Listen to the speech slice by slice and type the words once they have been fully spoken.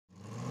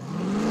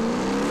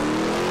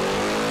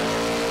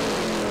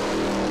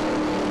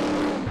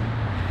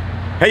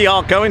Hey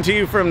y'all, coming to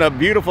you from the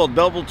beautiful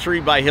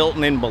Doubletree by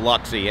Hilton in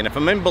Biloxi. And if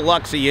I'm in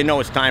Biloxi, you know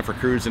it's time for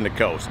Cruisin the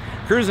Coast.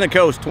 Cruisin the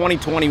Coast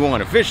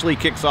 2021 officially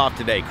kicks off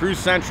today. Cruise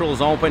Central is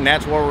open,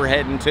 that's where we're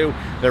heading to.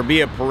 There'll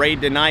be a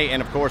parade tonight,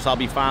 and of course I'll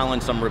be filing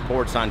some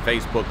reports on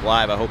Facebook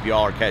Live. I hope you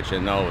all are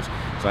catching those.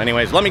 So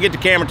anyways, let me get the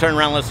camera turned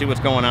around, let's see what's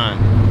going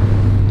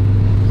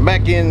on.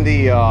 Back in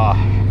the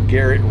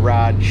Garrett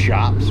Rod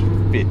Shops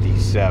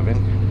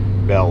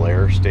 57 Bel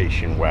Air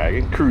station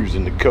wagon,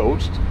 Cruisin the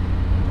Coast.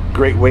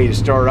 Great way to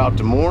start out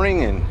the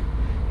morning, and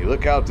you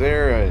look out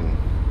there and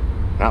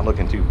not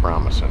looking too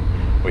promising.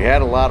 We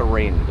had a lot of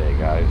rain today,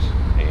 guys,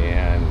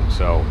 and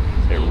so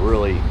it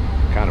really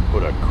kind of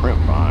put a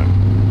crimp on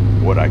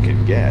what I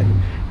could get.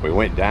 We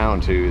went down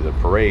to the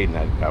parade,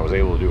 and I was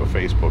able to do a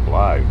Facebook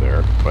Live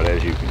there, but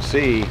as you can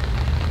see,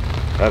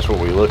 that's what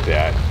we looked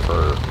at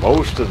for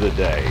most of the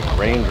day.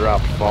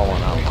 Raindrops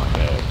falling on my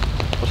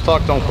head. Let's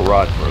talk to Uncle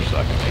Rod for a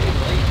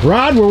second.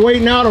 Rod, we're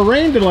waiting out a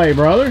rain delay,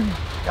 brother.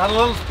 Got a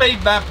little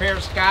speed bump here,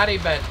 Scotty,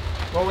 but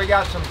well, we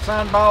got some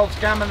sunballs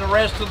coming the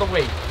rest of the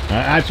week.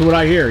 That's what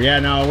I hear. Yeah,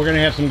 no, we're going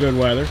to have some good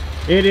weather.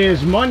 It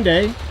is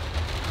Monday,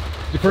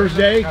 the first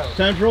day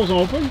Central's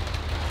open.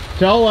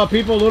 Tell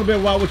people a little bit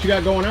about what you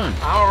got going on.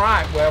 All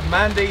right, well,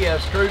 Monday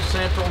is Cruise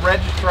Central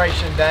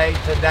registration day,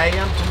 today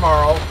and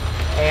tomorrow.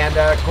 And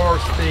of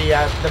course,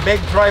 the big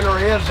trailer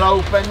is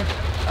open.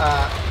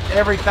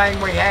 Everything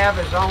we have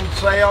is on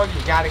sale.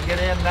 You got to get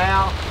in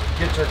now,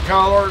 get your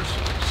colors,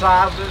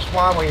 sizes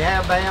while we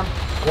have them.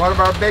 One of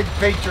our big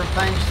feature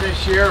things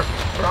this year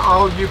for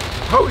all you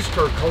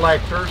poster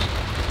collectors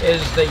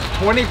is the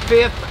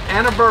 25th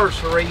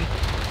anniversary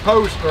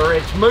poster.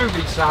 It's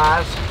movie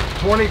size,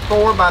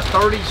 24 by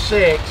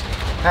 36,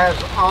 has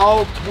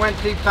all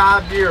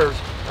 25 years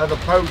of the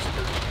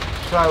posters.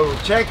 So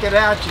check it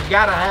out, you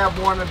got to have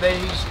one of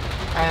these,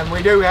 and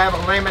we do have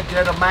a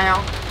limited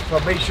amount, so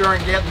be sure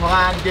and get in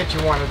line and get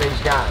you one of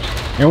these guys.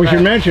 And we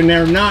should mention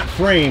they're not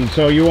framed,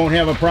 so you won't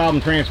have a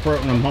problem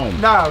transporting them home.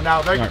 No,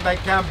 they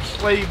come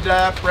sleeved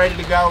up, ready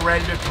to go,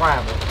 ready to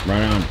travel.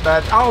 Right on.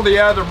 But all the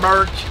other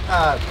merch,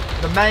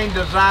 the main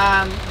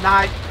design,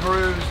 night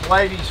cruise,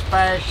 ladies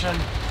fashion,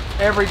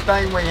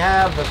 everything we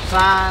have, the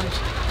signs.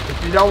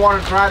 If you don't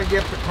want to try to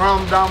get the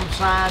chrome dome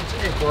signs,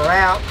 if we're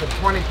out, the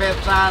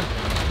 25th signs,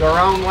 they're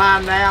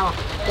online now.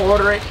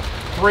 Order it,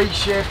 free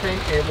shipping,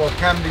 it will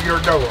come to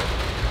your door.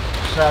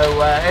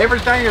 So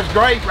everything is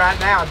great right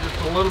now,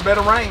 just a little bit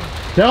of rain.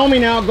 Tell me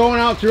now, going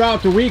out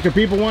throughout the week, if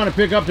people want to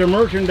pick up their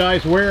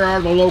merchandise, where are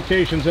the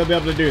locations they'll be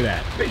able to do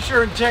that? Be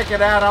sure and check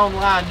it out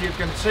online. You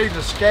can see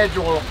the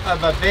schedule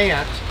of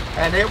events,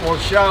 and it will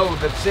show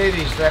the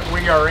cities that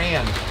we are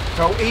in.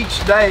 So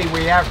each day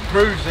we have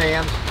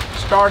cruise-ins.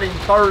 Starting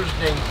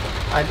Thursday,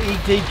 an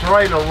ET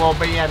trailer will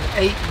be in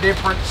 8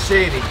 different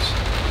cities.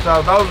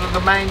 So those are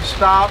the main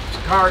stops,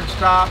 card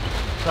stops.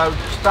 So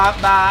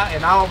stop by,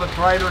 and all the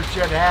trailers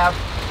should have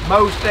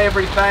most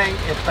everything.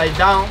 If they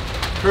don't,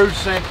 Cruise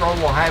Central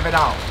will have it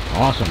all.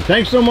 Awesome.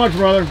 Thanks so much,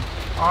 brother.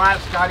 All right,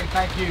 Scotty.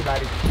 Thank you,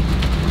 buddy.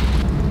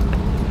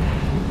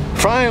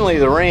 Finally,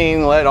 the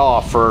rain let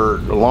off for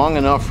long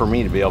enough for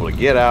me to be able to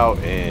get out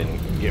and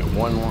get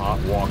one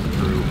walk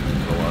through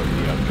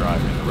the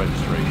drive-in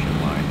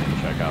registration line and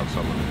check out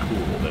some of the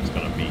cool that's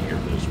going to be here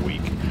this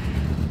week.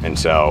 And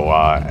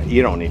so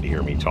you don't need to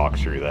hear me talk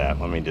through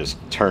that. Let me just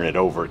turn it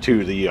over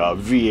to the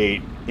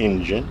V8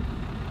 engine.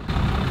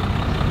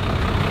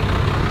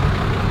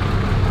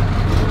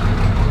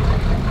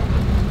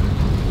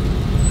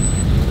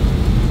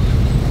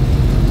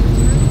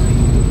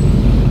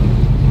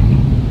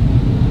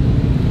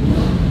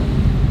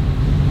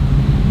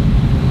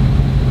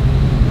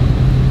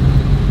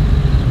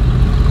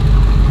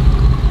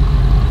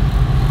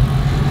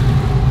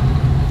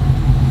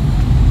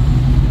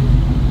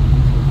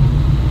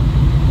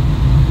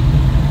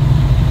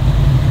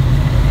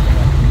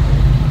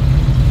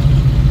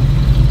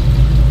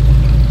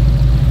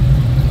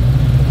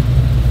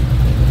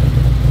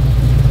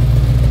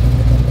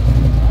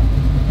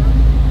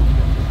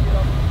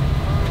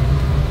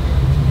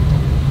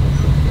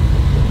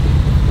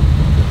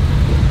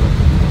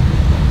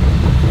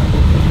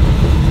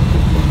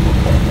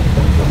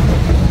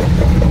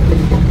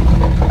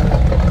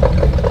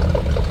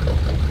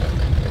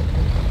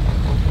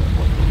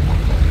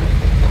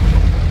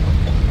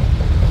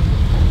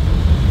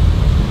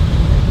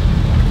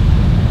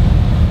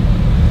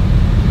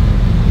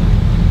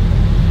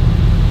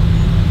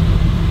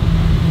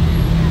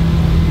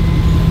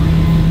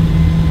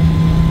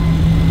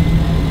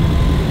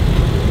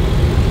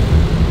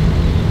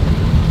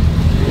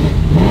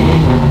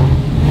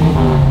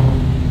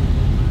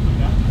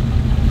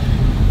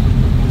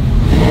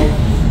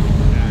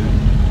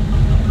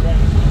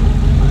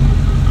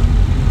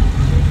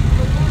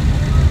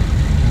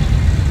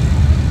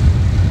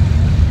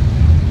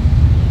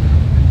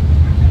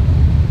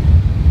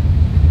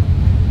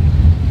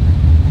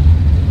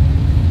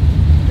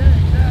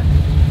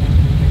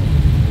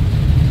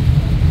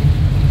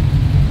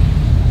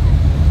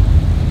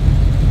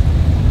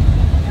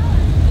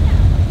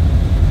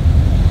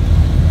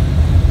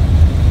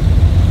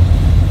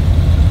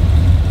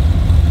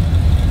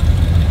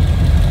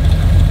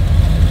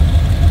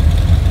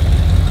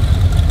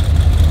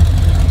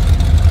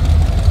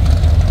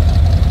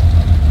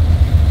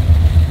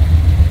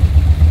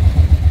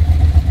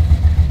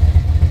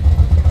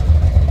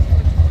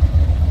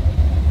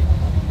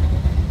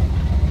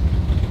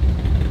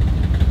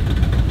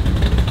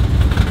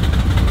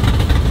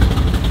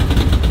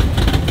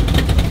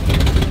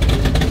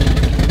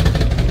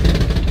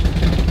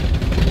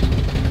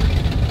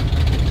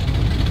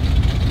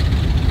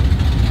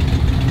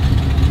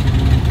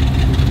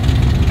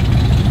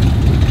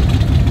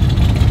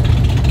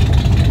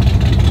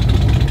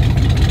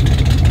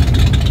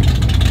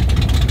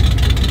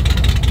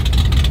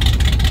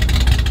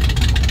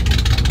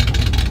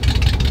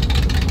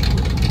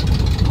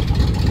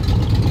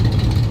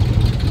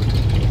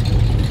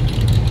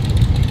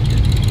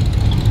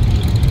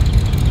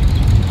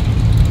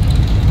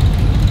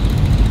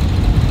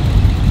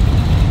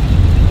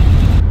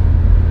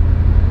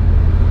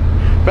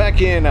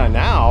 back in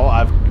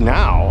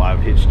now I've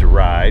hitched a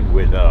ride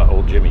with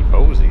old Jimmy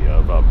Posey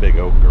of Big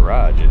Oak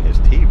Garage and his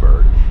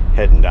T-Bird,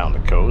 heading down the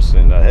coast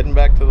and heading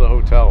back to the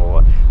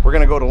hotel. We're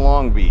gonna go to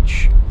Long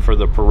Beach for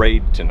the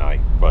parade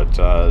tonight, but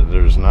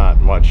there's not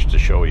much to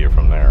show you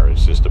from there.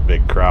 It's just a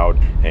big crowd,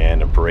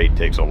 and the parade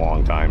takes a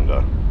long time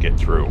to get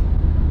through.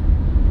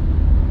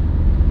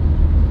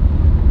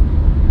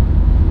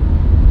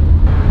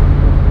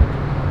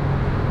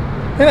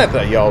 And I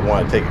thought y'all would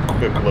want to take a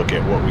quick look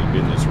at what we've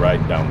been just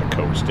riding down the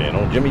coast in.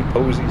 Old Jimmy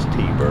Posey's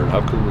T-Bird.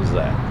 How cool is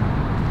that?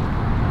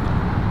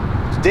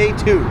 It's day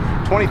 2,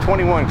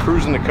 2021,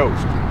 Cruising the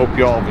Coast. Hope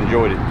y'all have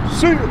enjoyed it.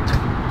 See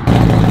ya!